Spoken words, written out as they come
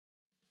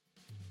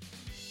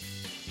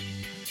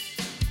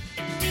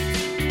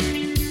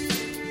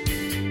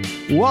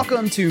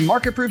Welcome to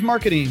Market Proof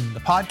Marketing,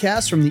 the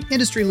podcast from the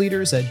industry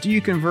leaders at Do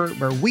You Convert,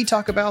 where we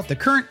talk about the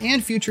current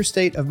and future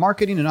state of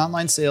marketing and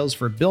online sales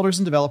for builders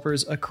and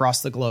developers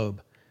across the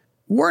globe.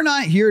 We're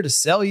not here to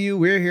sell you,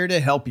 we're here to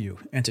help you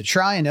and to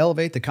try and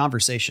elevate the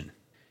conversation.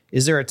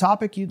 Is there a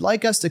topic you'd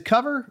like us to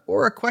cover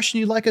or a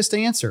question you'd like us to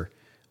answer?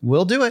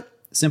 We'll do it.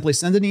 Simply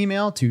send an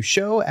email to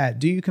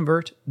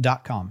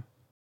show@doyouconvert.com.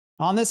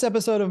 On this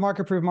episode of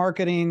Market Proof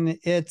Marketing,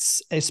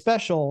 it's a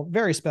special,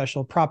 very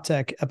special prop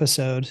tech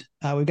episode.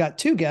 We've got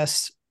two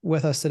guests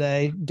with us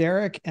today,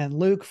 Derek and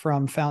Luke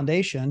from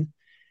Foundation,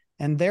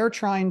 and they're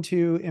trying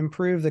to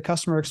improve the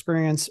customer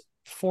experience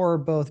for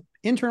both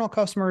internal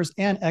customers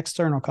and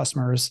external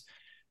customers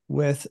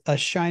with a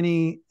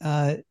shiny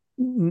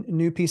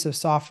new piece of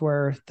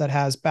software that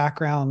has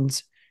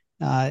backgrounds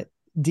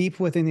deep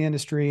within the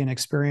industry and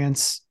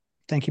experience.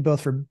 Thank you both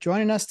for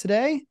joining us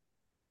today.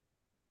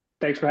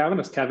 Thanks for having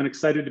us, Kevin.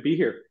 Excited to be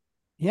here.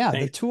 Yeah,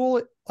 the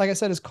tool, like I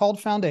said, is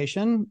called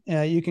Foundation.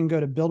 You can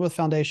go to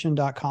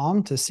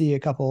buildwithfoundation.com to see a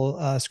couple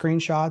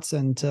screenshots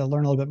and to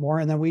learn a little bit more.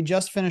 And then we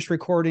just finished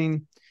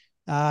recording,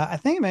 I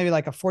think maybe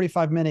like a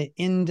 45-minute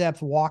in-depth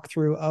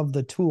walkthrough of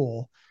the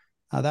tool.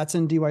 That's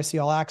in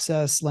DYC All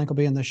Access. Link will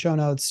be in the show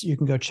notes. You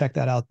can go check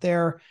that out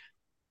there.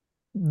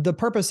 The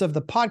purpose of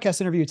the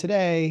podcast interview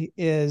today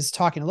is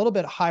talking a little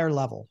bit higher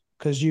level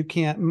because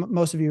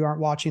most of you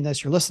aren't watching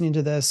this, you're listening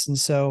to this. And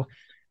so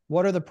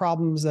what are the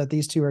problems that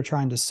these two are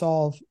trying to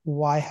solve?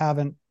 Why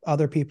haven't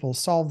other people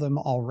solved them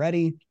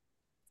already?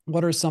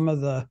 What are some of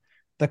the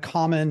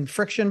common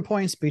friction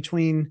points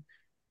between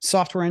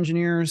software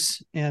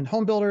engineers and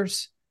home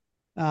builders?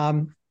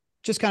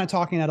 Just kind of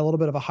talking at a little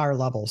bit of a higher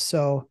level.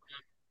 So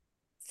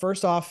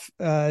first off,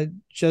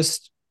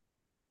 just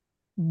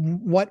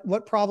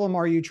what problem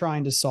are you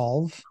trying to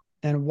solve?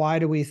 And why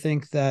do we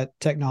think that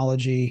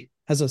technology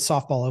as a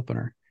softball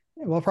opener?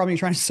 What problem are you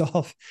trying to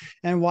solve?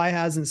 And why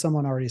hasn't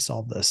someone already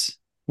solved this?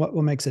 What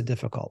makes it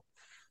difficult?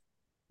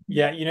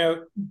 Yeah,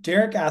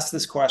 Derek asked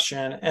this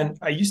question, and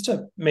I used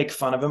to make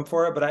fun of him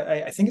for it, but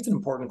I think it's an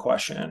important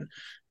question.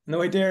 And the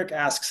way Derek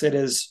asks it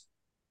is,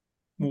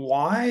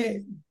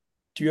 why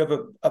do you have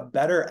a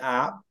better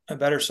app, a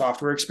better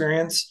software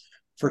experience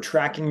for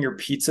tracking your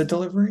pizza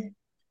delivery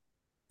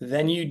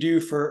than you do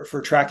for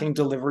tracking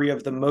delivery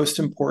of the most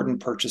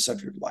important purchase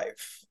of your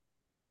life?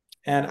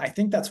 And I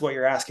think that's what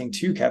you're asking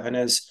too, Kevin,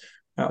 is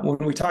when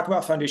we talk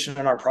about Foundation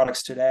and our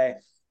products today,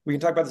 we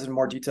can talk about this in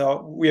more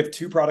detail. We have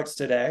two products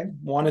today.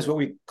 One is what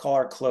we call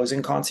our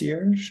closing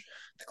concierge.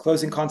 The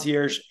closing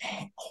concierge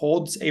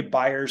holds a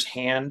buyer's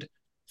hand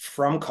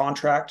from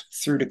contract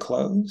through to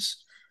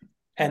close.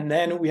 And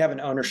then we have an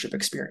ownership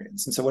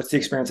experience. And so what's the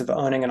experience of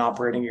owning and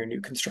operating your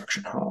new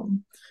construction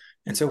home?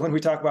 And so when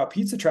we talk about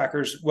pizza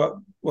trackers, what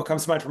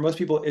comes to mind for most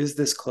people is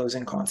this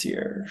closing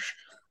concierge.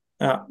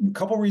 A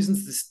couple of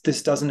reasons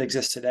this doesn't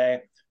exist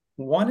today.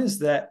 One is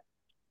that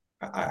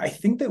I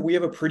think that we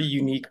have a pretty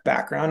unique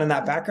background, and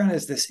that background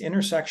is this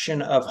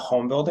intersection of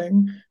home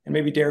building. And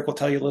maybe Derek will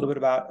tell you a little bit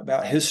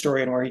about his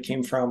story and where he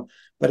came from.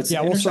 But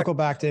we'll circle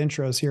back to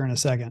intros here in a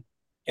second.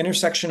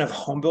 Intersection of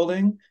home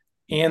building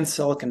and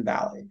Silicon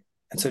Valley.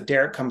 And so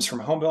Derek comes from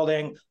home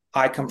building.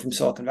 I come from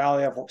Silicon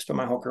Valley. I've spent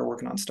my whole career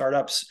working on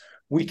startups.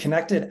 We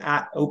connected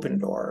at Open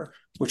Door,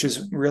 which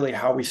is really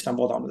how we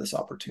stumbled onto this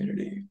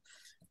opportunity.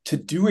 To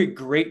do a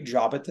great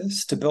job at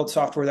this, to build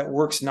software that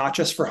works not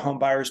just for home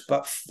buyers,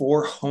 but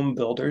for home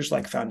builders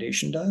like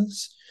Foundation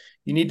does,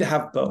 you need to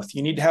have both.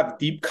 You need to have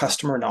deep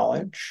customer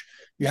knowledge.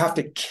 You have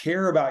to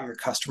care about your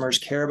customers,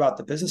 care about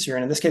the business you're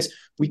in. In this case,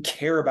 we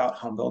care about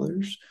home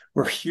builders.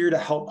 We're here to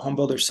help home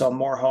builders sell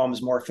more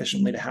homes more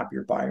efficiently to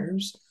happier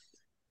buyers.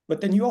 But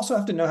then you also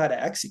have to know how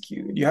to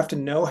execute. You have to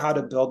know how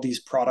to build these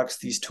products,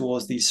 these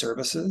tools, these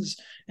services,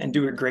 and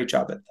do a great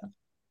job at them.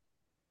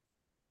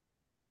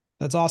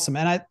 That's awesome.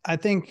 And I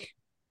think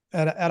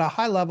at a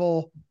high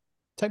level,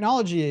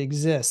 technology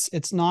exists.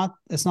 It's not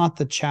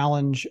the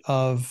challenge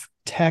of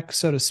tech,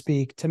 so to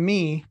speak. To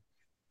me,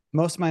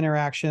 most of my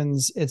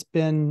interactions, it's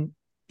been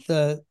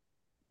and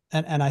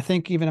I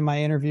think even in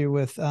my interview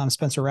with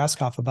Spencer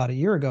Raskoff about a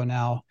year ago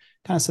now,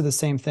 kind of said the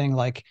same thing,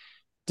 like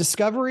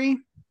discovery,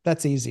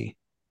 that's easy.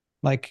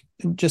 Like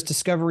just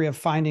discovery of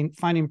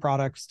finding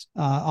products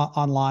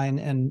online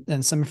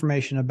and some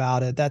information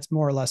about it, that's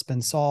more or less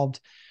been solved.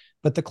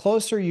 But the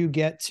closer you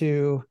get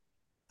to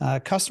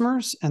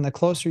customers and the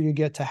closer you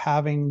get to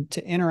having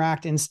to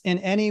interact in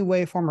any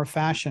way, form, or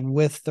fashion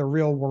with the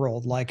real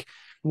world, like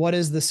what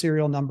is the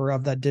serial number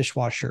of that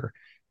dishwasher?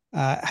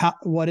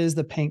 What is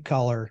the paint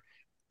color?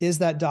 Is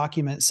that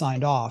document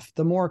signed off?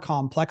 The more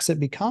complex it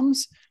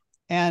becomes.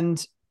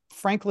 And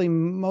frankly,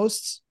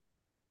 most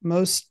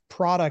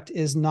product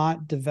is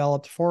not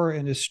developed for our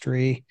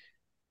industry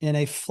in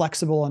a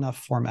flexible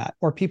enough format,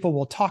 or people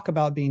will talk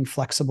about being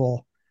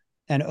flexible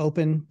and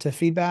open to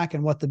feedback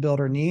and what the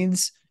builder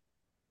needs.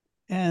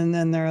 And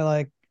then they're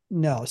like,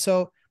 no.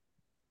 So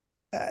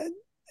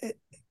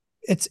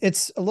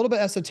it's a little bit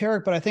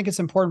esoteric, but I think it's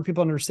important for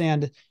people to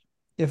understand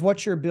if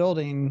what you're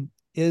building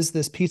is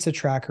this pizza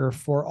tracker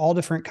for all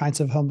different kinds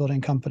of home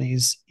building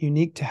companies,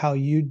 unique to how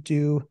you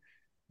do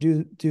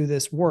do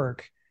this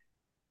work.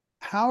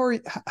 How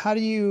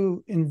do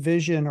you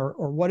envision,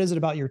 or what is it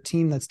about your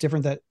team that's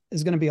different that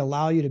is going to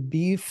allow you to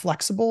be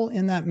flexible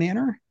in that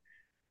manner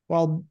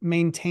while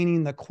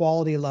maintaining the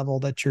quality level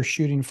that you're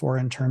shooting for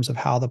in terms of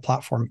how the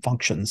platform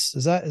functions?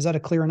 Is that a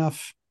clear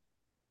enough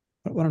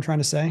what I'm trying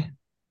to say?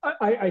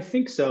 I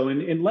think so.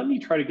 And let me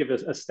try to give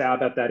a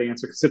stab at that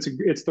answer because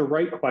it's the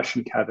right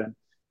question, Kevin.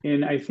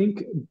 And I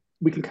think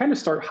we can kind of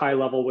start high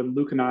level when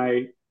Luke and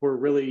I were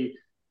really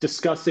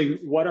discussing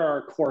what are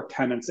our core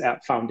tenets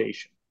at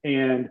Foundation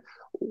and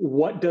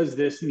what does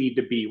this need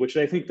to be, which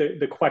I think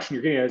the question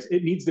you're getting at is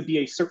it needs to be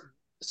a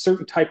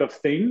certain type of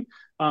thing,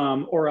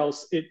 or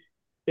else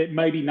it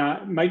might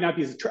not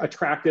be as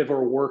attractive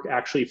or work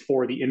actually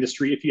for the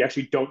industry if you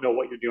actually don't know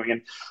what you're doing.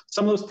 And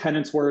some of those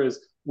tenets were is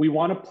we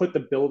want to put the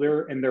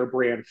builder and their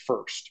brand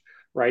first,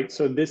 right?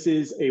 So this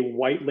is a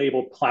white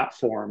label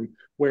platform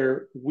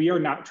where we are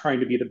not trying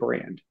to be the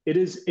brand. It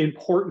is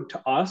important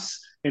to us,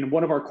 and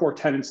one of our core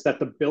tenets that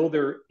the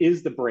builder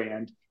is the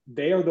brand.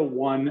 They are the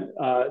one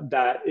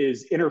that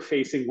is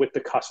interfacing with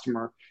the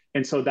customer.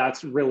 And so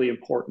that's really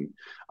important.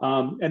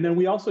 And then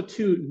we also,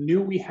 too,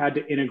 knew we had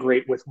to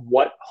integrate with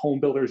what home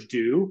builders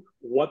do,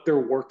 what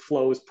their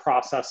workflows,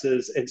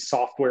 processes, and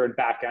software and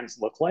backends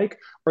look like,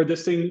 or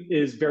this thing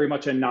is very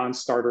much a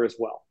non-starter as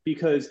well.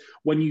 Because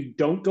when you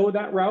don't go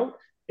that route,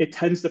 it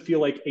tends to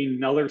feel like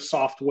another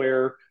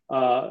software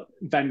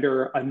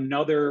vendor,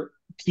 another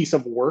piece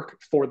of work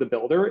for the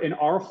builder. And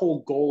our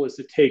whole goal is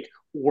to take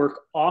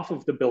work off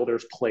of the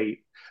builder's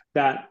plate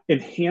that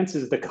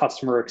enhances the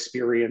customer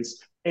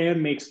experience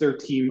and makes their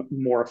team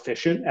more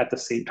efficient at the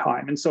same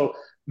time. And so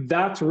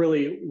that's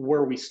really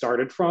where we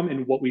started from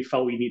and what we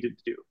felt we needed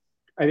to do.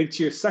 I think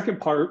to your second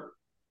part,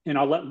 and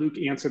I'll let Luke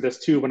answer this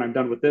too when I'm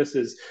done with this,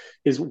 is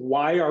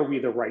why are we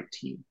the right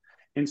team?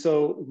 And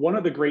so one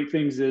of the great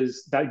things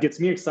is that gets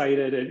me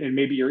excited, and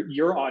maybe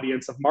your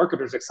audience of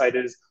marketers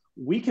excited, is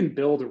we can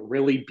build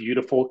really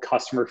beautiful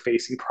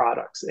customer-facing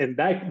products. And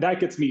that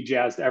gets me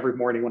jazzed every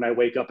morning when I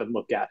wake up and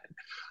look at it.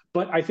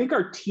 But I think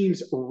our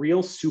team's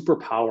real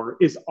superpower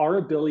is our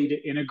ability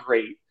to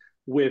integrate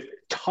with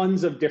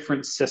tons of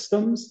different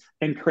systems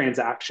and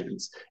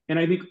transactions. And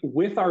I think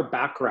with our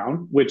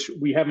background, which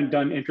we haven't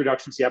done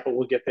introductions yet, but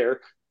we'll get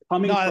there.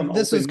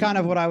 This is kind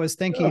of what I was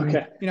thinking.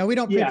 Okay. We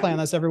don't pre-plan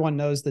this. Everyone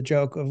knows the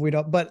joke of we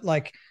don't, but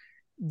like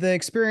the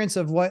experience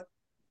of what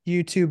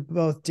you two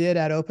both did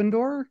at Open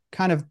Door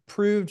kind of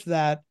proved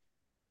that,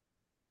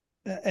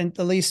 and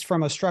at least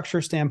from a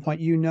structure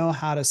standpoint,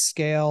 how to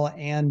scale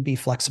and be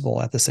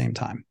flexible at the same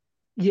time.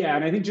 Yeah,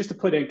 and I think just to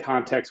put in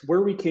context,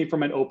 where we came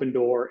from at Open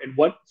Door and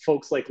what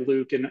folks like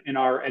Luke and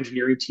our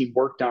engineering team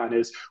worked on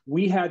is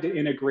we had to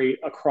integrate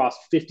across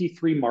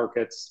 53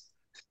 markets,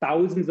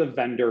 thousands of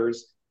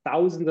vendors,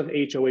 thousands of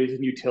HOAs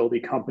and utility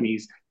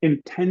companies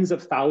in tens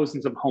of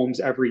thousands of homes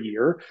every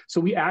year.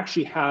 So they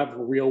actually have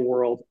real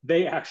world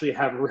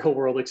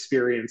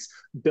experience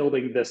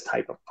building this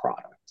type of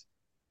product.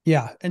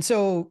 Yeah. And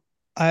so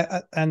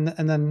and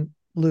then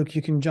Luke,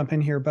 you can jump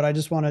in here, but I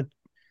just want to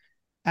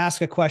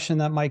ask a question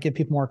that might give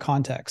people more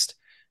context.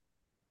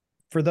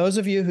 For those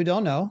of you who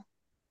don't know,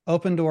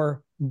 Open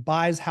Door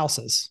buys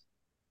houses,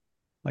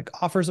 like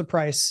offers a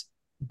price,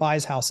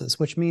 buys houses,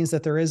 which means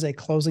that there is a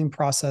closing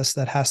process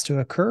that has to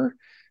occur,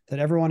 that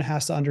everyone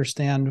has to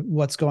understand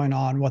what's going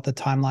on, what the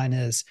timeline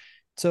is.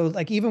 So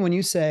like, even when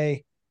you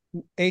say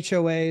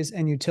HOAs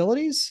and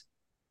utilities,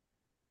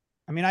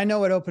 I mean, I know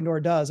what Open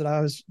Door does.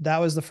 And that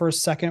was the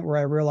first second where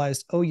I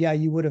realized, oh yeah,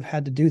 you would have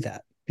had to do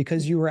that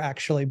because you were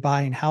actually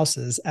buying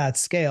houses at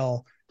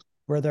scale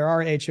where there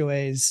are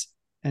HOAs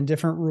and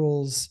different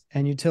rules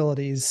and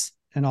utilities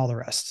and all the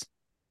rest.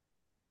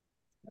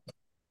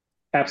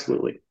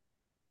 Absolutely.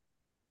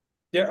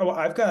 Yeah, well,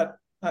 I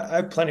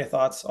have plenty of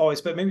thoughts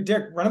always, but maybe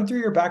Derek, run them through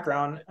your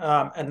background,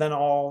 and then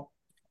I'll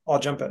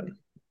jump in.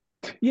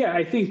 Yeah,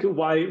 I think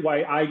why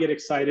I get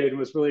excited and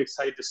was really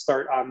excited to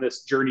start on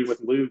this journey with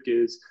Luke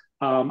is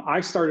I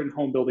started in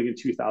home building in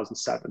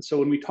 2007. So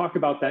when we talk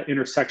about that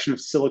intersection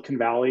of Silicon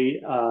Valley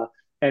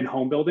and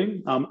home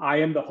building, I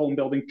am the home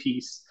building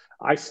piece.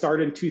 I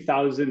started in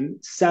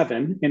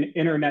 2007 in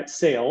internet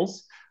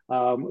sales.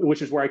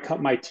 Which is where I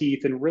cut my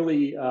teeth and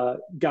really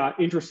got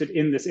interested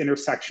in this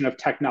intersection of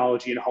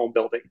technology and home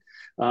building.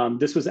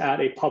 This was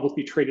at a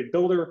publicly traded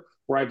builder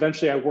where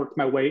eventually I worked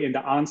my way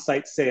into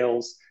on-site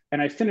sales,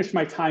 and I finished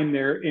my time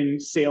there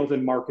in sales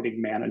and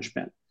marketing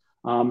management.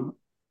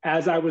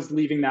 As I was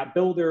leaving that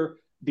builder,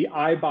 the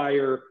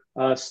iBuyer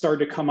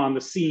started to come on the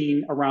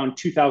scene around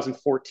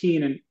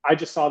 2014, and I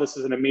just saw this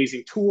as an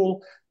amazing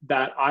tool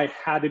that I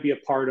had to be a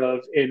part of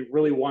and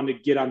really wanted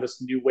to get on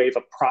this new wave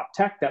of prop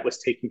tech that was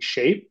taking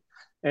shape.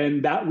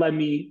 And that led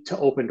me to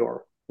Open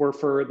Door, where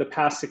for the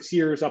past 6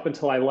 years, up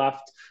until I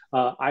left,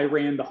 I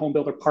ran the home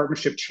builder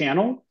partnership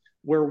channel,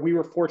 where we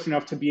were fortunate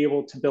enough to be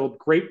able to build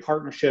great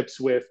partnerships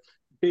with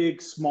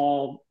big,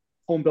 small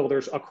home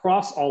builders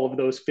across all of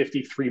those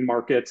 53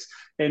 markets,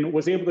 and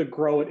was able to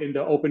grow it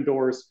into Open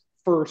Door's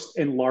first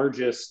and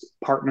largest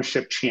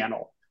partnership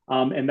channel.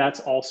 And that's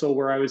also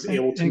where I was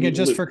able to. And again,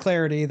 just for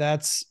clarity,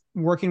 that's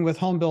working with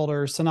home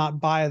builders to not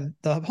buy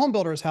the home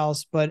builder's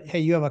house, but hey,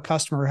 you have a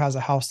customer who has a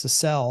house to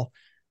sell.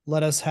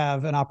 Let us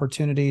have an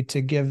opportunity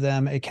to give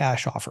them a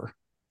cash offer.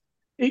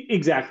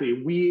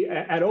 Exactly. We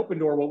at Open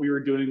Door, what we were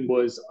doing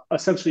was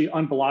essentially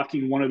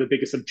unblocking one of the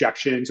biggest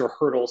objections or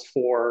hurdles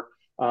for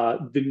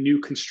the new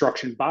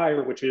construction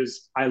buyer, which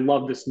is I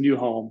love this new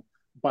home,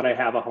 but I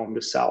have a home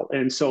to sell.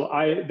 And so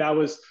that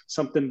was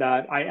something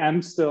that I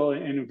am still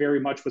and very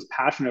much was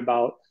passionate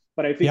about.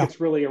 But I think Yeah. it's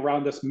really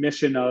around this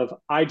mission of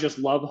I just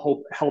love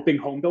helping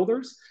home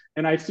builders,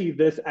 and I see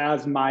this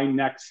as my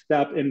next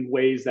step in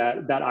ways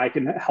that I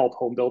can help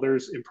home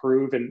builders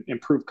improve and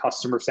improve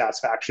customer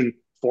satisfaction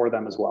for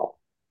them as well.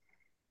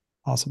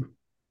 Awesome.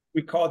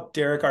 We call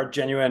Derek our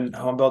genuine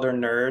home builder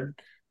nerd.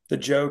 The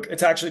joke,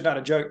 it's actually not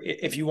a joke.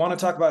 If you want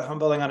to talk about home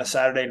building on a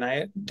Saturday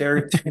night,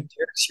 Derek's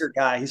your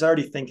guy. He's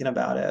already thinking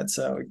about it.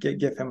 So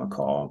give him a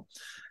call.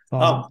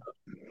 Awesome.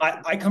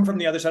 I come from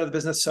the other side of the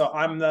business. So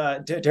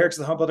Derek's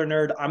the home builder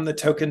nerd. I'm the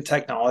token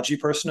technology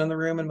person in the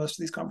room in most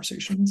of these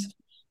conversations.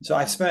 So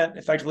I've spent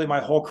effectively my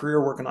whole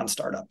career working on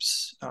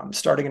startups,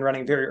 starting and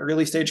running very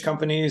early stage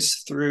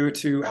companies through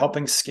to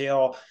helping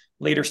scale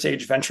later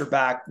stage venture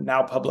backed,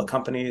 now public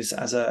companies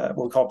as what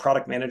we call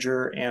product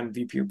manager and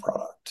VP of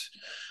product.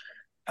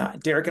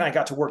 Derek and I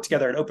got to work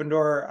together at Open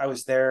Door. I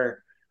was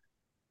there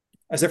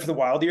for the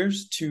wild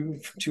years,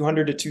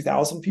 200 to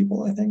 2,000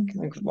 people, I think.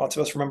 Lots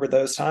of us remember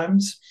those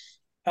times.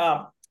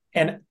 And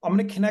I'm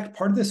going to connect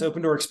part of this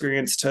Open Door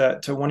experience to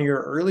one of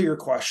your earlier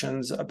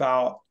questions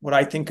about what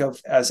I think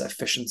of as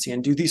efficiency.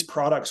 And do these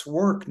products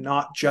work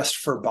not just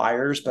for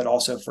buyers, but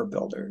also for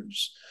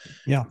builders?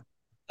 Yeah.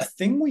 A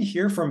thing we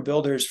hear from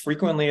builders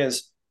frequently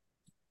is,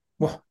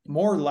 well,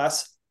 more or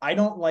less, I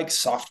don't like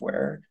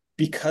software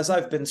because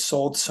I've been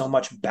sold so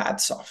much bad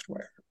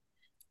software.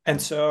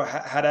 And so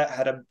had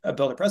a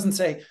builder present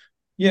say,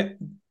 yeah,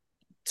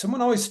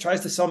 someone always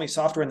tries to sell me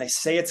software and they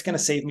say it's going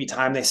to save me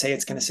time. They say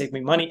it's going to save me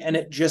money, and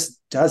it just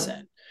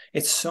doesn't.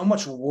 It's so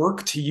much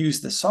work to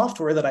use the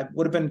software that I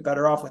would have been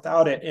better off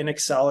without it in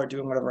Excel or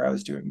doing whatever I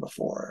was doing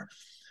before,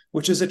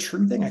 which is a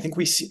true thing. I think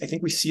we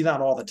see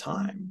that all the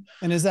time.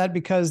 And is that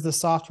because the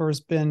software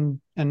has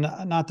been, and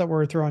not that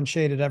we're throwing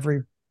shade at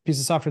every piece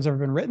of software that's ever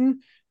been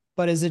written,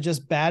 but is it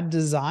just bad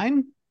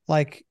design?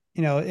 Like,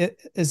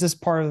 is this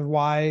part of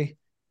why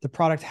the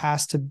product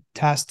has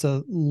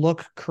to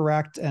look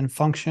correct and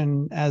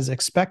function as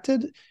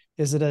expected?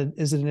 Is it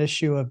an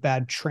issue of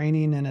bad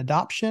training and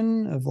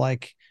adoption, of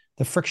like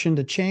the friction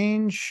to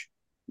change?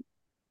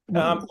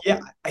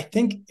 Yeah, I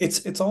think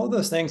it's all of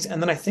those things.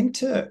 And then I think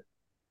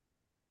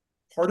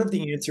part of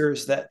the answer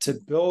is that to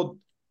build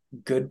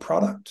good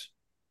product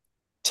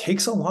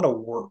takes a lot of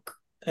work,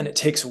 and it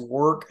takes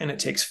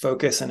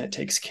focus, and it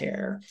takes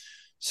care.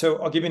 So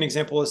I'll give you an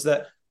example is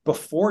that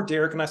before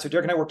Derek and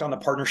I worked on the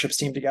partnerships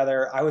team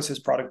together. I was his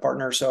product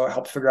partner. So I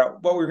helped figure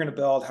out what we were going to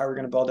build, how we were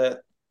going to build it,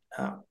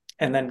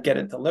 and then get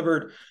it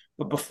delivered.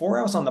 But before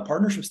I was on the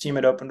partnerships team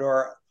at Open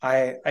Door,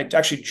 I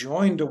actually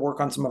joined to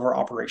work on some of our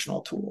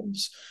operational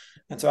tools.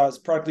 And so I was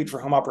product lead for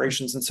home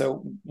operations. And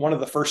so one of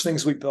the first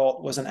things we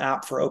built was an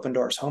app for Open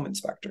Door's home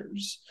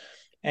inspectors.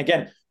 And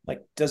again,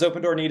 like, does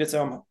Open Door need its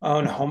own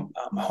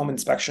home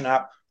inspection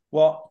app?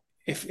 Well,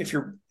 if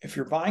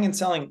you're buying and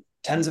selling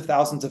tens of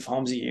thousands of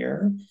homes a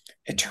year,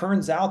 it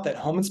turns out that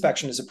home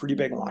inspection is a pretty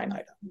big line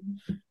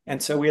item.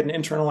 And so we had an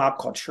internal app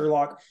called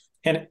Sherlock.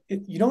 And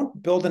you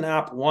don't build an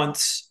app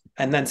once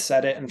and then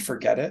set it and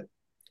forget it,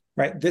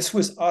 right? This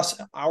was us,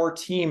 our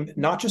team,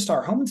 not just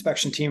our home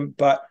inspection team,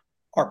 but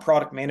our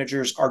product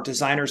managers, our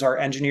designers, our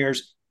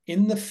engineers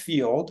in the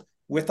field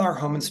with our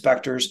home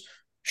inspectors,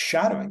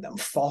 shadowing them,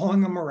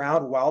 following them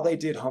around while they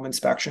did home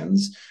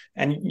inspections.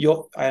 And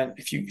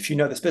if you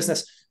know this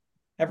business,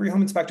 every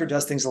home inspector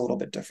does things a little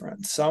bit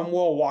different. Some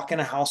will walk in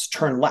a house,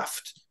 turn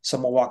left.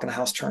 Some will walk in a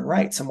house, turn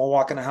right. Some will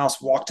walk in a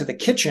house, walk to the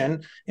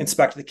kitchen,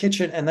 inspect the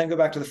kitchen, and then go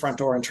back to the front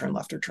door and turn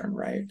left or turn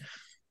right.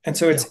 And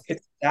so it's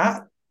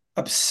that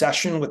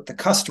obsession with the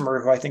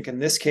customer, who I think in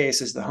this case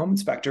is the home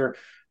inspector.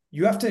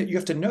 You have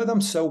to know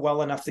them so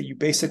well enough that you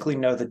basically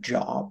know the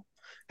job.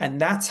 And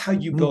that's how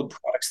you build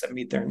products that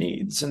meet their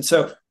needs. And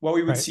so what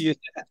we would see is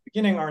at the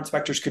beginning, our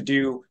inspectors could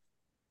do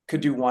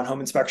one home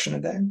inspection a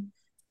day.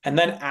 And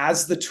then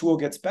as the tool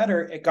gets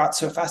better, it got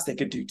so fast they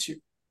could do two,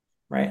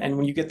 right? And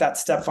when you get that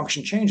step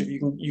function change, if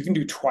you can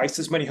do twice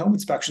as many home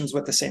inspections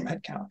with the same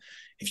headcount.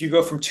 If you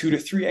go from 2 to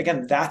 3,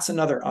 again, that's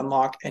another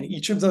unlock. And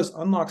each of those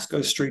unlocks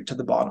goes straight to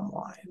the bottom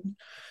line.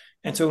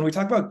 And so when we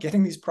talk about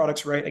getting these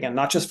products right, again,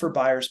 not just for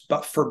buyers,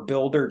 but for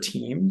builder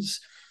teams,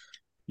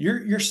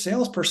 your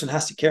salesperson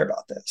has to care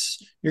about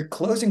this. Your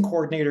closing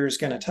coordinator is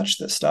going to touch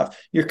this stuff.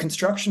 Your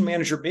construction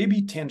manager may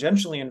be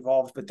tangentially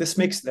involved, but this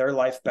makes their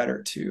life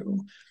better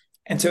too.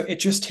 And so it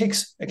just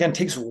takes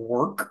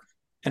work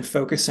and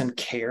focus and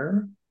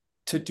care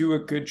to do a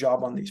good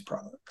job on these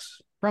products.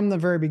 From the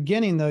very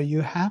beginning, though, you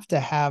have to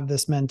have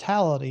this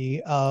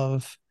mentality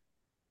of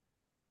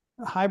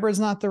hybrid's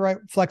not the right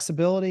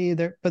flexibility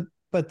there,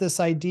 but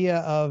this idea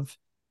of,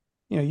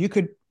 you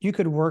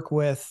could work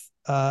with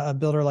a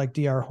builder like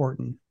D.R.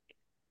 Horton,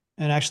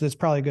 and actually that's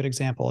probably a good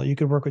example. You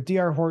could work with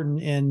DR Horton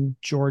in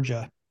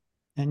Georgia,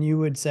 and you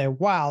would say,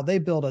 wow, they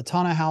build a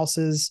ton of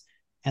houses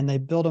and they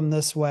build them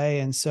this way.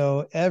 And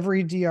so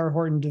every DR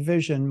Horton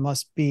division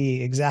must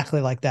be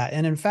exactly like that.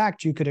 And in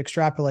fact, you could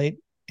extrapolate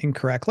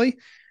incorrectly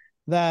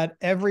that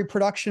every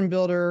production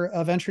builder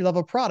of entry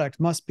level product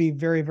must be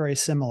very, very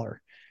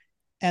similar.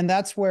 And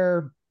that's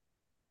where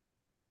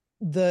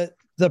the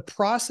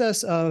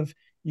process of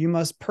you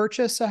must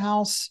purchase a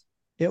house,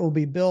 it will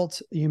be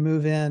built, you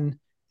move in,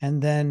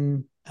 and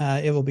then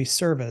it will be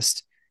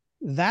serviced.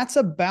 That's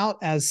about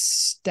as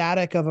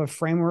static of a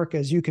framework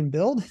as you can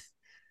build.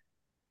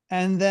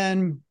 And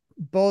then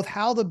both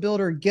how the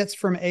builder gets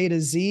from A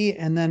to Z,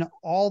 and then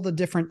all the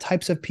different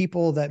types of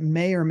people that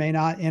may or may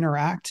not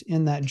interact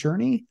in that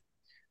journey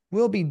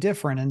will be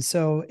different. And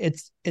so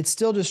it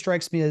still just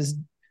strikes me as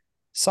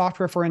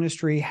software for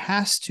industry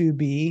has to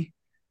be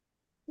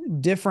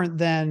different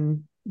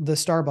than the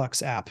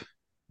Starbucks app.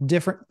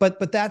 Different,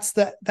 but that's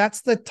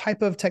the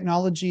type of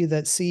technology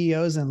that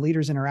CEOs and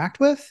leaders interact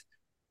with.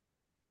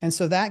 And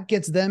so that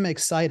gets them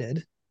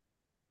excited.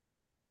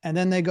 And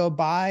then they go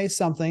buy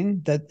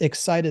something that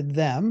excited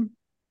them.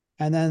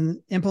 And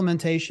then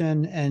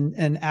implementation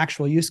and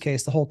actual use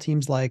case, the whole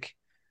team's like,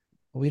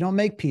 well, we don't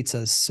make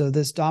pizzas. So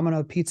this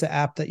Domino pizza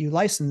app that you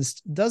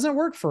licensed doesn't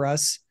work for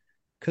us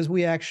because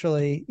we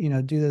actually,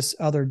 do this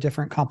other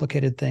different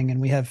complicated thing. And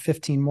we have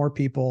 15 more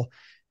people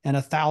and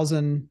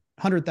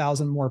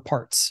 100,000 more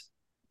parts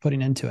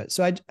putting into it.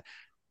 So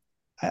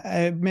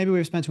I maybe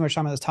we've spent too much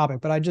time on this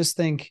topic, but I just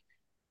think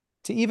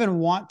to even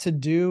want to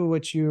do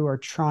what you are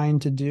trying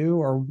to do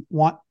or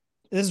want,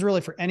 this is really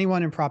for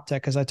anyone in prop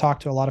tech. Cause I talk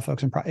to a lot of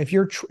folks in prop. If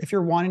you're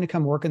wanting to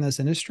come work in this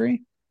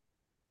industry,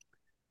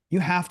 you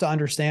have to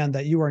understand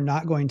that you are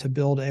not going to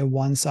build a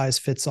one size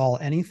fits all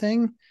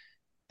anything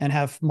and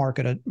have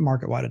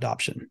market-wide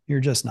adoption.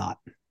 You're just not.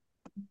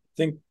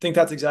 Think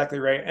that's exactly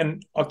right.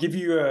 And I'll give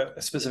you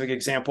a specific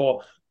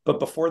example. But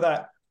before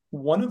that,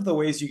 one of the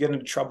ways you get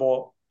into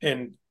trouble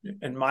in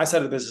my side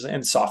of the business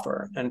in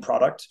software and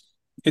product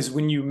is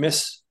when you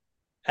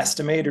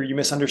misestimate or you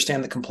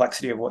misunderstand the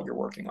complexity of what you're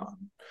working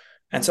on.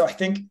 And so I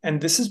think, and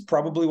this is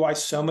probably why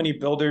so many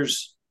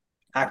builders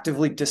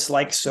actively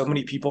dislike so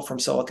many people from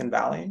Silicon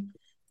Valley,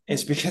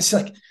 is because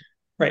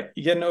right,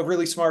 you get an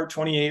overly smart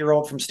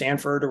 28-year-old from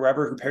Stanford or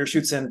wherever who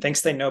parachutes in,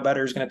 thinks they know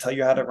better, is going to tell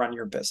you how to run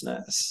your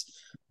business.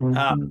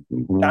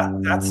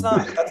 That's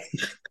not.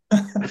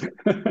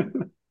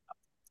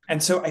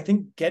 And so I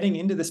think getting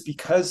into this,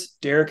 because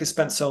Derek has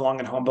spent so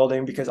long in home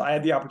building, because I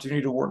had the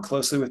opportunity to work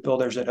closely with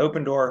builders at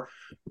Open Door,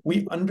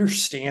 we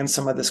understand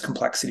some of this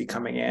complexity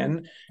coming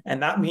in.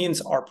 And that means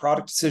our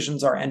product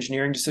decisions, our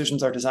engineering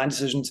decisions, our design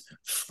decisions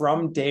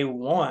from day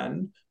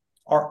one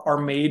are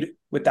made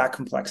with that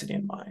complexity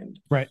in mind.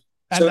 Right.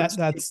 And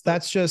so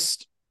that's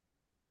just,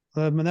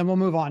 and then we'll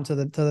move on to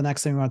the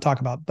next thing we want to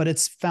talk about, but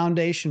it's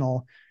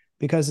foundational,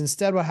 because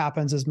instead what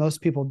happens is most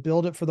people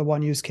build it for the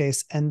one use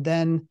case, and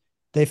then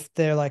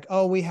they're like,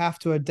 oh, we have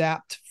to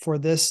adapt for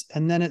this.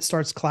 And then it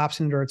starts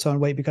collapsing under its own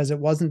weight because it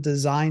wasn't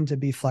designed to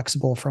be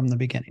flexible from the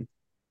beginning.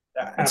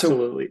 Yeah,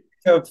 absolutely.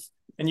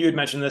 And you had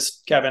mentioned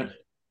this, Kevin,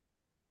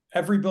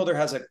 every builder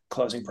has a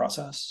closing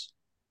process.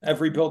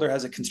 Every builder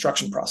has a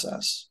construction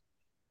process.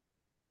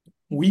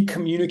 We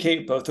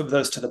communicate both of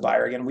those to the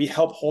buyer. Again, we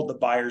help hold the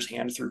buyer's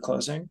hand through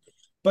closing.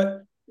 But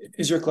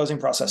is your closing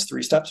process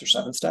 3 steps or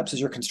 7 steps? Is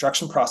your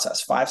construction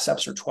process 5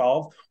 steps or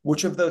 12?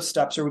 Which of those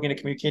steps are we going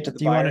to communicate to the buyer?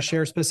 Do you want to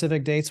share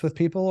specific dates with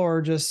people or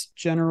just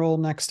general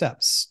next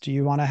steps? Do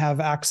you want to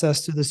have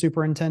access to the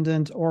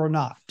superintendent or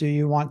not? Do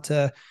you want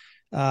to,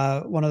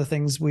 one of the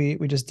things we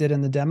just did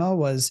in the demo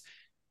was,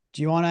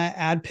 do you want to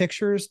add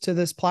pictures to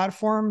this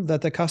platform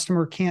that the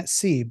customer can't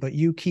see, but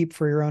you keep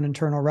for your own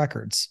internal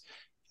records?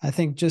 I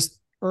think just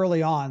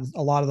early on,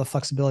 a lot of the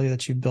flexibility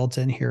that you've built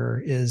in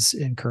here is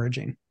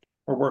encouraging.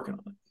 We're working on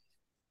it.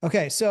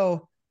 Okay.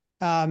 So,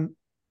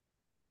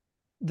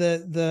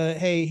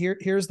 hey,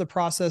 here's the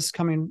process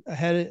coming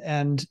ahead.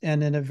 And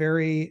in a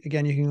very,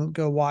 again, you can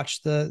go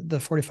watch the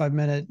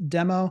 45-minute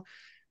demo,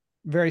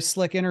 very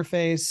slick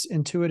interface,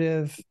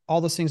 intuitive, all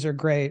those things are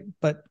great.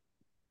 But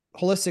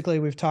holistically,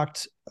 we've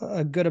talked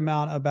a good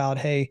amount about,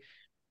 hey,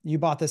 you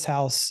bought this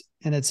house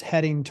and it's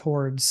heading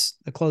towards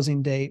the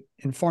closing date,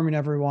 informing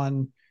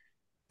everyone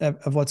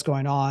of what's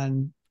going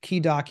on, key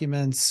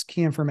documents,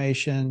 key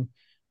information,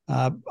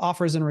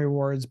 offers and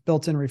rewards,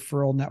 built-in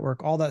referral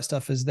network, all that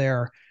stuff is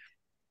there.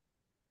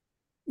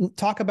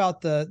 Talk about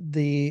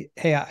the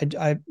hey,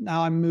 I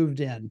now I'm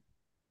moved in,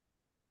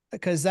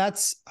 because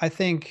that's, I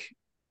think,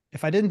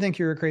 if I didn't think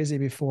you were crazy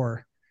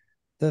before,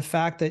 the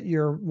fact that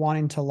you're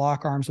wanting to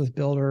lock arms with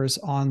builders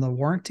on the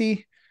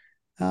warranty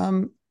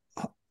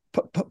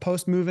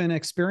post move-in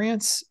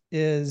experience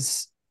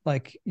is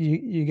like,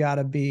 you got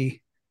to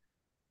be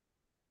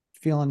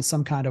feeling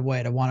some kind of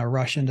way to want to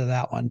rush into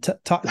that one.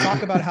 Talk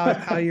about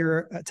how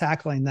you're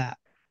tackling that.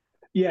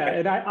 Yeah,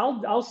 and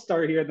I'll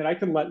start here, and then I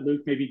can let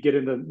Luke maybe get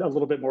into a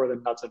little bit more of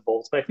the nuts and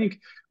bolts. But I think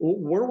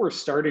where we're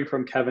starting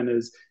from, Kevin,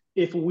 is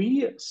if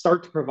we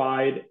start to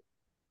provide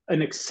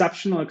an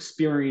exceptional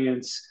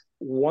experience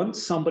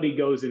once somebody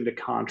goes into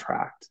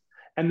contract.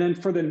 And then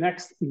for the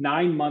next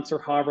 9 months or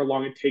however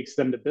long it takes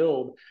them to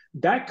build,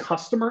 that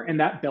customer and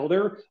that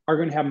builder are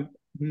going to have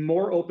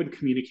more open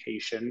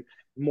communication,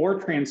 more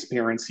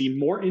transparency,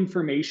 more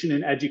information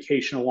and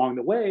education along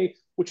the way,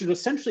 which is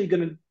essentially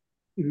going to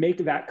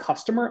make that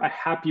customer a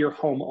happier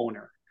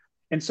homeowner.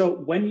 And so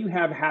when you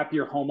have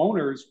happier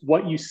homeowners,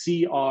 what you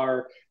see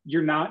are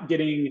you're not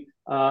getting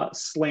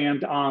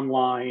slammed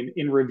online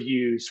in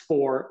reviews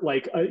for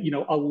like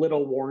a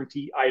little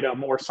warranty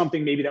item or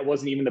something maybe that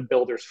wasn't even the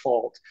builder's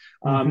fault.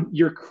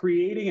 You're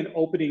creating and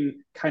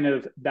opening kind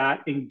of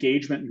that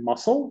engagement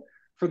muscle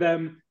for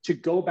them to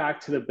go back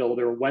to the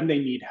builder when they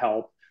need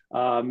help.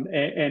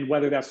 And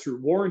whether that's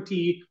through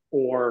warranty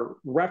or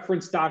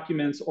reference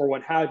documents or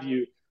what have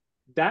you,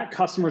 that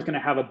customer is going to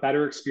have a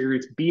better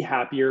experience, be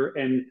happier,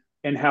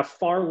 and have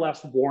far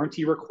less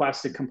warranty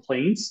requests and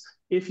complaints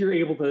if you're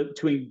able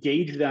to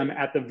engage them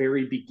at the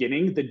very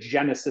beginning, the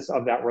genesis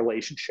of that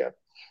relationship.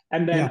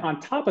 And then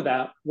on top of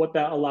that, what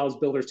that allows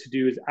builders to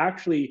do is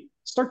actually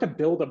start to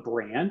build a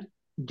brand,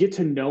 get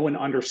to know and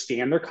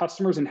understand their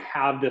customers and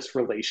have this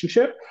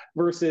relationship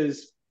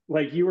versus,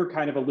 like you were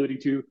kind of alluding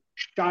to,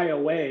 shy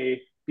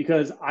away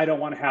because I don't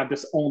want to have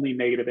this only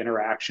negative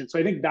interaction. So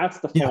I think that's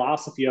the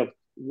philosophy of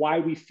why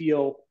we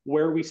feel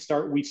where we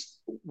start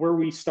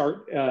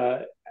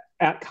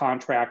at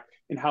contract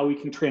and how we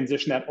can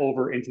transition that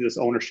over into this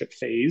ownership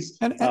phase.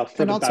 And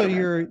also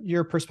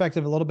your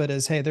perspective a little bit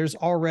is, hey, there's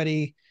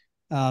already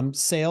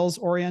sales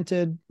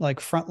oriented, like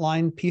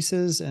frontline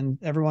pieces, and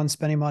everyone's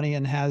spending money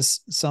and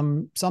has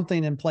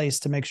something in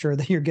place to make sure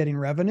that you're getting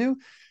revenue.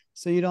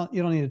 So you don't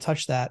need to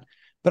touch that.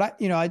 But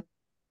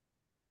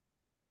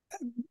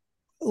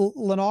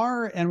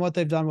Lennar and what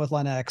they've done with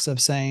Lennox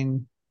of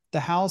saying the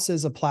house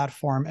is a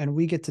platform and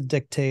we get to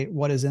dictate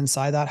what is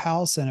inside that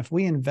house. And if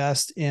we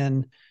invest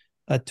in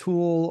a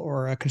tool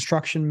or a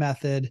construction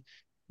method,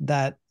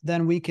 that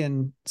then we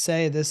can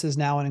say this is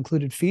now an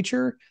included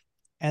feature.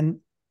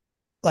 And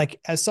like,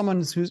 as someone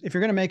if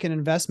you're going to make an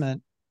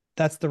investment,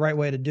 that's the right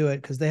way to do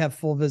it because they have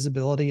full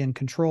visibility and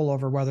control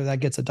over whether that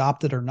gets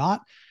adopted or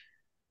not.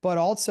 But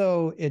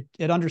also it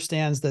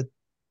understands that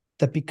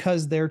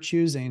because they're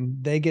choosing,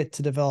 they get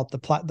to develop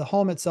the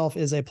home itself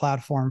is a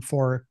platform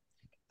for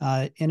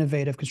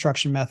innovative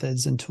construction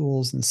methods and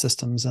tools and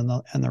systems and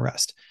the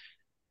rest.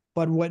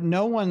 But what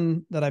no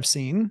one that I've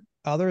seen,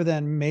 other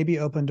than maybe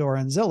Open Door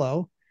and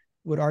Zillow,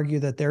 would argue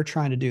that they're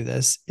trying to do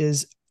this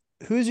is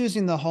who's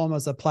using the home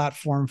as a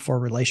platform for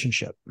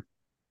relationship.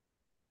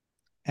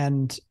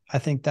 And I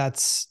think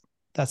that's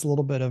a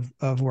little bit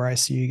of where I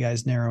see you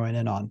guys narrowing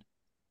in on.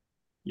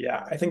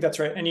 Yeah, I think that's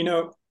right. And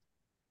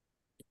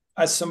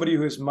as somebody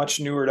who is much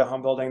newer to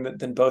home building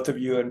than both of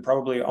you and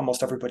probably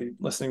almost everybody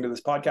listening to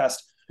this podcast,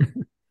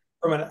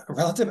 from a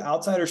relative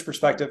outsider's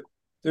perspective,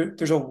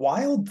 there's a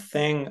wild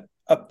thing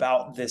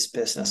about this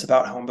business,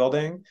 about home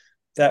building,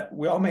 that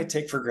we all may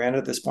take for granted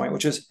at this point,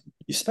 which is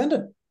you spend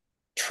a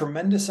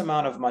tremendous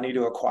amount of money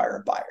to acquire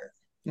a buyer.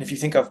 And if you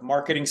think of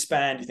marketing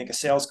spend, you think of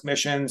sales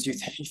commissions, you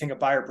think of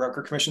buyer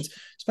broker commissions,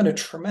 spend a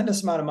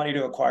tremendous amount of money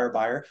to acquire a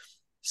buyer,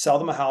 sell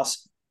them a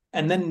house,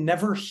 and then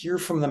never hear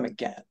from them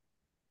again.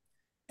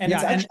 And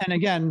and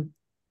again,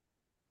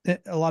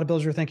 a lot of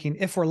builders are thinking,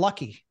 if we're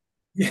lucky,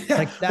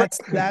 that's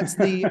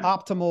the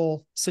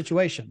optimal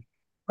situation.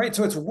 Right.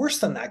 So it's worse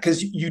than that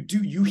because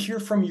you hear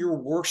from your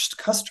worst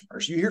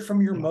customers. You hear from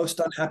your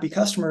most unhappy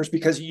customers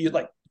because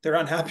they're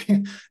unhappy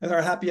and they're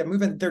unhappy at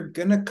move-in. They're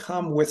going to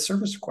come with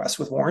service requests,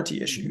 with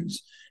warranty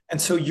issues. And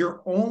so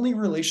your only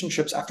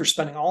relationships after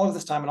spending all of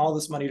this time and all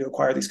this money to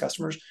acquire these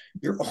customers,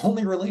 your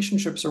only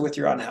relationships are with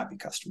your unhappy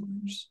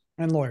customers.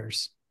 And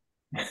lawyers.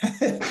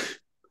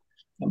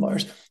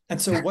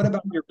 And so what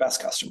about your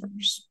best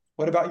customers?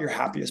 What about your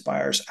happiest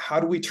buyers?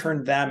 How do we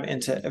turn them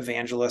into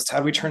evangelists? How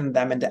do we turn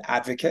them into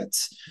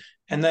advocates?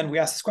 And then we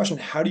ask this question,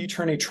 how do you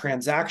turn a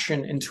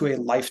transaction into a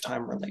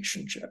lifetime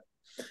relationship?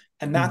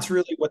 And that's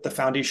really what the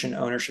foundation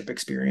ownership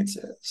experience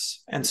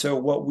is. And so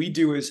what we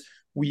do is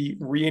we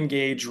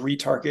re-engage,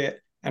 retarget,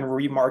 and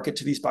remarket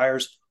to these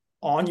buyers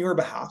on your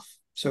behalf.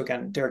 So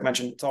again, Derek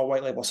mentioned it's all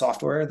white label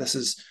software. This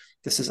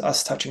is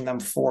us touching them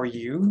for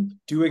you,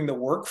 doing the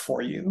work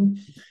for you.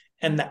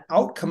 And the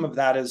outcome of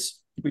that is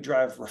we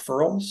drive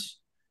referrals,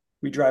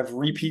 we drive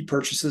repeat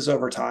purchases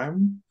over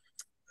time.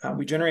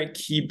 We generate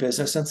key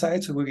business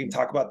insights. We can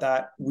talk about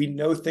that. We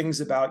know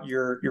things about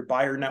your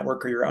buyer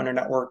network or your owner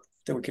network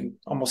that we can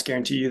almost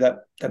guarantee you that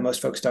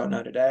most folks don't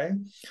know today.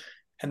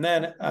 And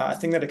then a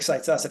thing that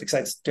excites us, that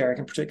excites Derek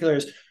in particular,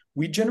 is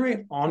we generate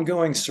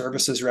ongoing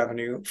services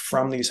revenue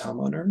from these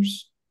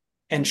homeowners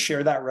and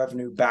share that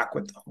revenue back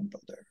with the home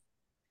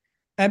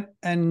builder.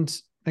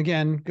 And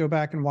again, go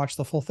back and watch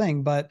the full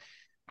thing, but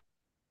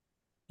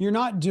you're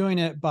not doing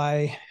it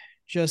by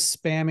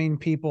just spamming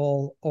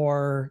people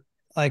or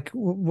like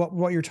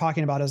what you're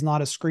talking about is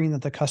not a screen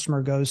that the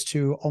customer goes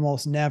to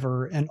almost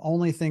never. And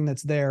only thing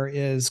that's there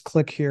is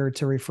click here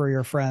to refer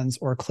your friends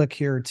or click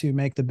here to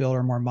make the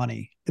builder more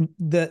money.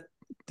 The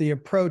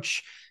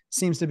approach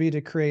seems to be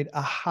to create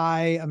a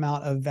high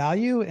amount of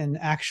value and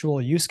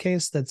actual use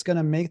case that's going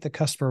to make the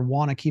customer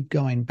want to keep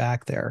going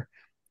back there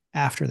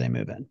after they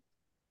move in.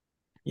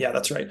 Yeah,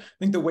 that's right. I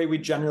think the way we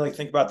generally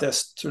think about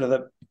this, sort of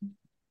the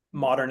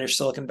modern-ish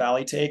Silicon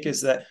Valley take,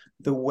 is that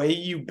the way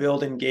you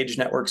build engaged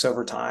networks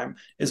over time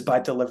is by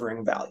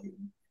delivering value.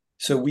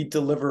 So we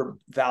deliver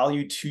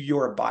value to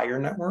your buyer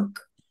network,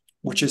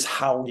 which is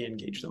how we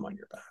engage them on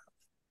your behalf.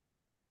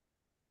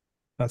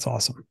 That's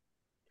awesome.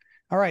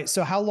 All right.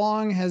 So how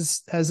long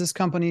has this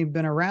company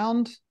been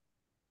around?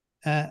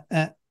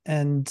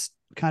 And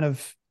kind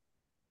of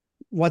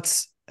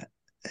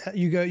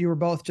you were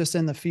both just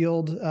in the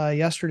field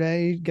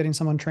yesterday getting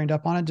someone trained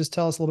up on it. Just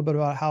tell us a little bit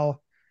about how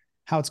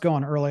it's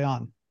going early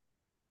on.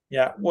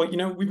 Yeah. Well,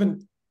 we've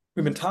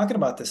been talking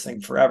about this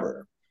thing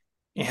forever.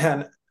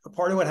 And a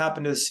part of what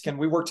happened is,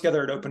 we worked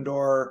together at Open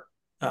Door.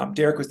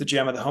 Derek was the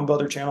GM of the Home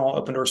Builder channel,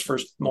 Open Door's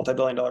first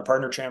multi-billion-dollar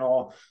partner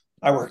channel.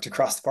 I worked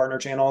across the partner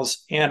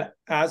channels. And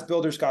as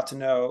builders got to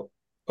know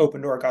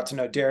Open Door, got to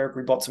know Derek,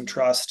 we built some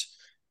trust.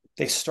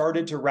 They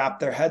started to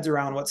wrap their heads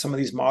around what some of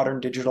these modern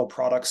digital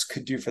products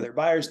could do for their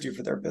buyers, do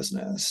for their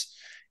business.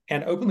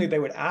 And openly they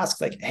would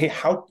ask, like, hey,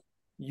 how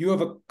you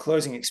have a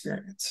closing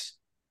experience?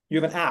 You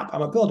have an app.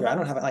 I'm a builder. I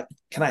don't have it. Like,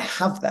 can I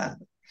have that?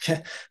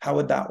 How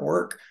would that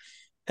work?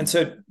 And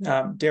so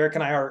Derek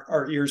and I,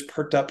 our ears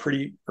perked up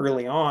pretty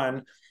early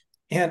on.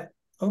 And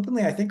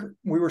openly, I think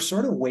we were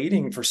sort of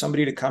waiting for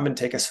somebody to come and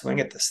take a swing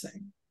at this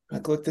thing.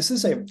 Like, look, this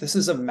is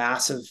a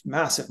massive,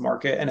 massive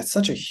market, and it's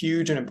such a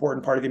huge and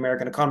important part of the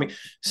American economy.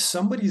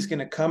 Somebody's going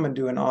to come and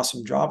do an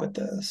awesome job at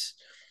this.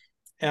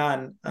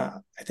 And I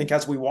think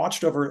as we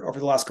watched over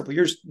the last couple of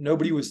years,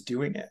 nobody was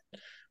doing it.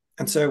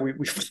 And so we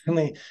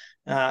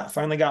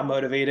finally got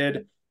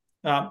motivated.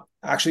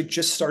 Actually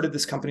just started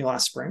this company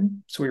last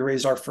spring. So we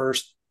raised our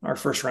first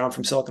round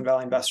from Silicon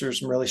Valley investors,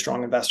 some really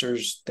strong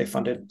investors. They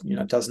funded,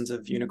 dozens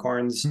of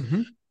unicorns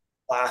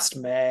last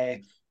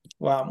May.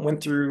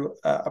 Went through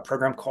a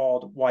program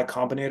called Y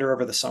Combinator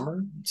over the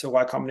summer. So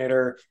Y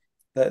Combinator,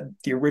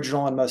 the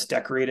original and most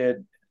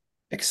decorated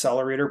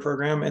accelerator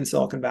program in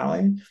Silicon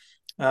Valley.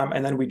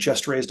 And then we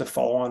just raised a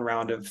follow-on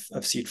round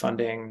of seed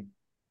funding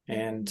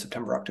in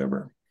September,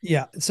 October.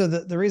 Yeah. So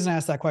the reason I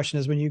asked that question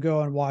is when you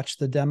go and watch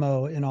the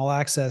demo in All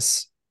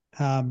Access,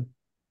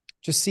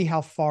 just see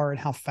how far and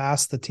how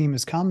fast the team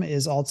has come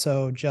is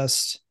also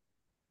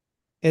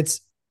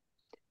it's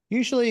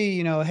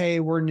usually,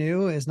 hey, we're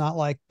new is not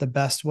like the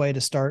best way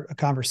to start a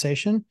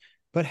conversation,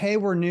 but hey,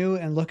 we're new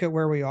and look at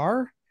where we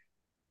are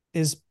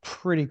is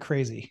pretty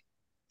crazy.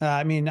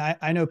 I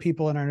know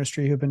people in our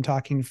industry who've been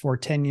talking for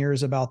 10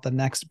 years about the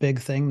next big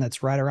thing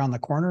that's right around the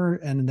corner,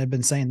 and they've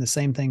been saying the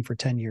same thing for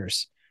 10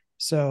 years.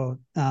 So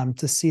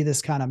to see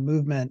this kind of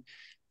movement,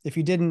 if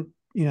you didn't,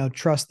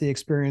 trust the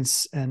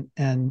experience and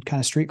kind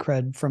of street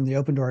cred from the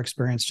Open Door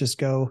experience, just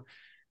go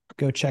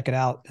check it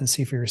out and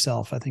see for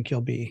yourself. I think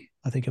you'll be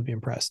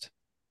impressed.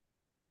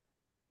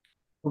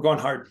 We're going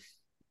hard.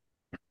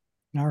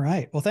 All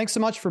right. Well, thanks so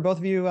much for both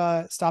of you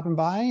stopping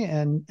by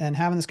and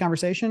having this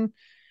conversation.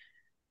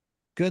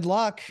 Good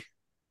luck.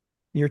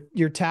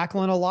 You're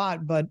tackling a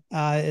lot, but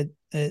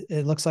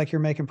it looks like you're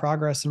making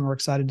progress, and we're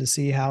excited to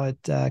see how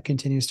it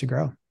continues to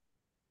grow.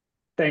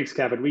 Thanks,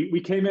 Kevin. We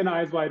came in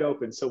eyes wide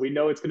open, so we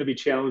know it's going to be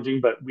challenging,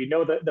 but we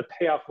know that the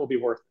payoff will be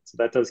worth it. So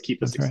that does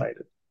keep us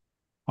excited.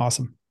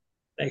 Awesome.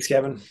 Thanks,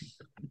 Kevin.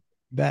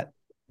 Bet.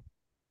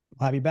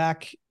 We'll have you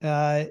back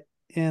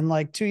in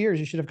like 2 years.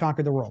 You should have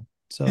conquered the world.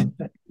 So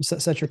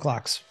set your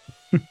clocks.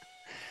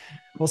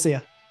 We'll see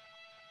you.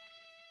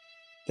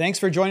 Thanks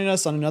for joining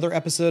us on another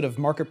episode of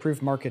Market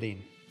Proof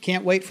Marketing.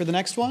 Can't wait for the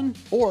next one?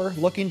 Or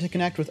looking to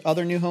connect with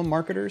other new home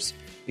marketers?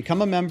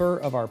 Become a member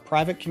of our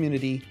private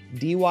community,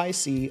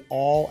 DYC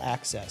All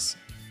Access,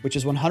 which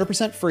is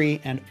 100% free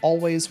and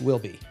always will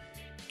be.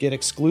 Get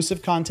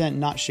exclusive content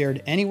not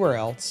shared anywhere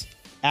else,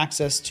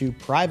 access to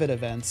private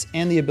events,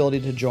 and the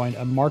ability to join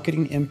a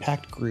marketing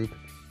impact group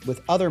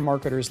with other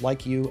marketers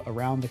like you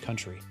around the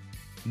country.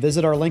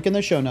 Visit our link in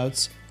the show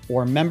notes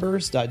or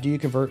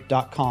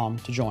members.doyouconvert.com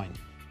to join.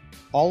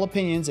 All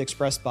opinions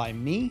expressed by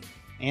me,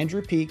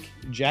 Andrew Peak,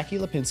 Jackie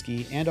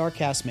Lipinski, and our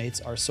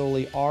castmates are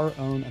solely our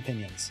own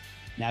opinions.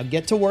 Now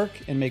get to work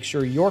and make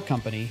sure your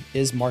company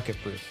is market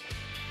proof.